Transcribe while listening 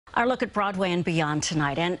Our look at Broadway and beyond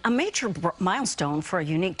tonight, and a major milestone for a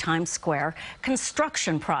unique Times Square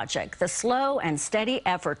construction project. The slow and steady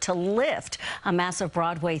effort to lift a massive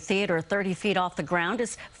Broadway theater 30 feet off the ground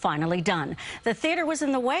is finally done. The theater was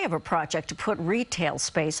in the way of a project to put retail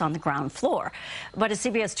space on the ground floor. But as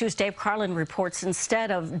CBS 2's Dave Carlin reports,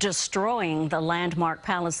 instead of destroying the landmark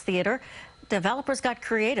Palace Theater, developers got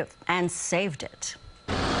creative and saved it.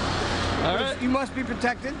 All right. You must be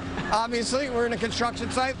protected. Obviously, we're in a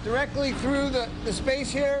construction site directly through the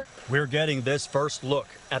space here. We're getting this first look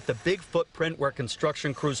at the big footprint where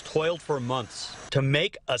construction crews toiled for months to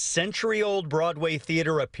make a century-old Broadway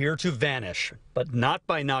theater appear to vanish, but not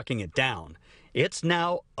by knocking it down. It's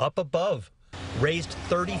now up above, raised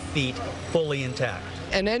 30 feet, fully intact.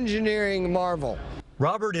 An engineering marvel.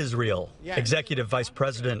 Robert Israel, executive vice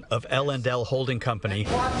president of L&L Holding Company,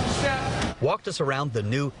 walked us around the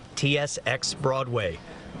new TSX Broadway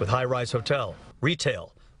with high-rise hotel,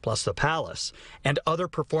 retail, plus the Palace, and other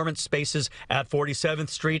performance spaces at 47th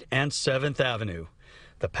Street and 7th Avenue.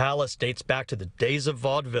 The Palace dates back to the days of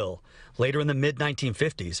vaudeville. Later in the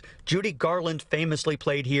mid-1950s, Judy Garland famously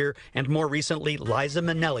played here, and more recently, Liza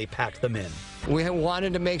Minnelli packed them in. We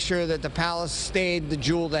wanted to make sure that the Palace stayed the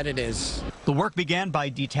jewel that it is. The work began by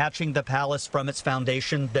detaching the Palace from its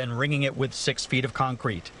foundation, then ringing it with 6 feet of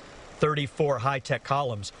concrete. 34 high-tech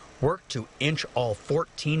columns worked to inch all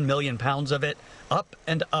 14 million pounds of it up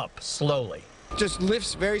and up slowly. Just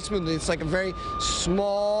lifts very smoothly. It's like a very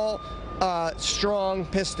small, strong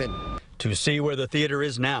piston. To see where the theater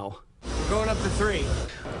is now, Going up to 3.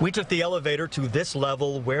 we took the elevator to this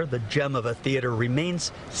level where the gem of a theater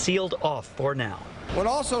remains sealed off for now. What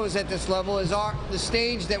also is at this level is the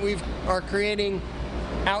stage that we are creating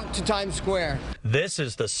out to Times Square. This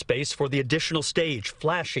is the space for the additional stage,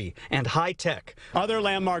 flashy and high-tech. Other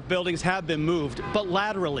landmark buildings have been moved, but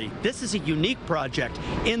laterally. This is a unique project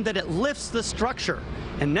in that it lifts the structure.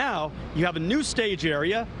 And now you have a new stage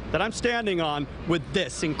area that I'm standing on with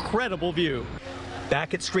this incredible view.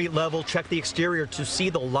 Back at street level, check the exterior to see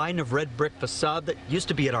the line of red brick facade that used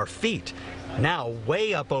to be at our feet, now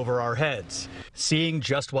way up over our heads. Seeing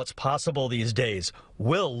just what's possible these days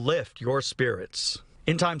will lift your spirits.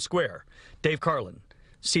 In Times Square, Dave Carlin,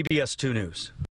 CBS 2 News.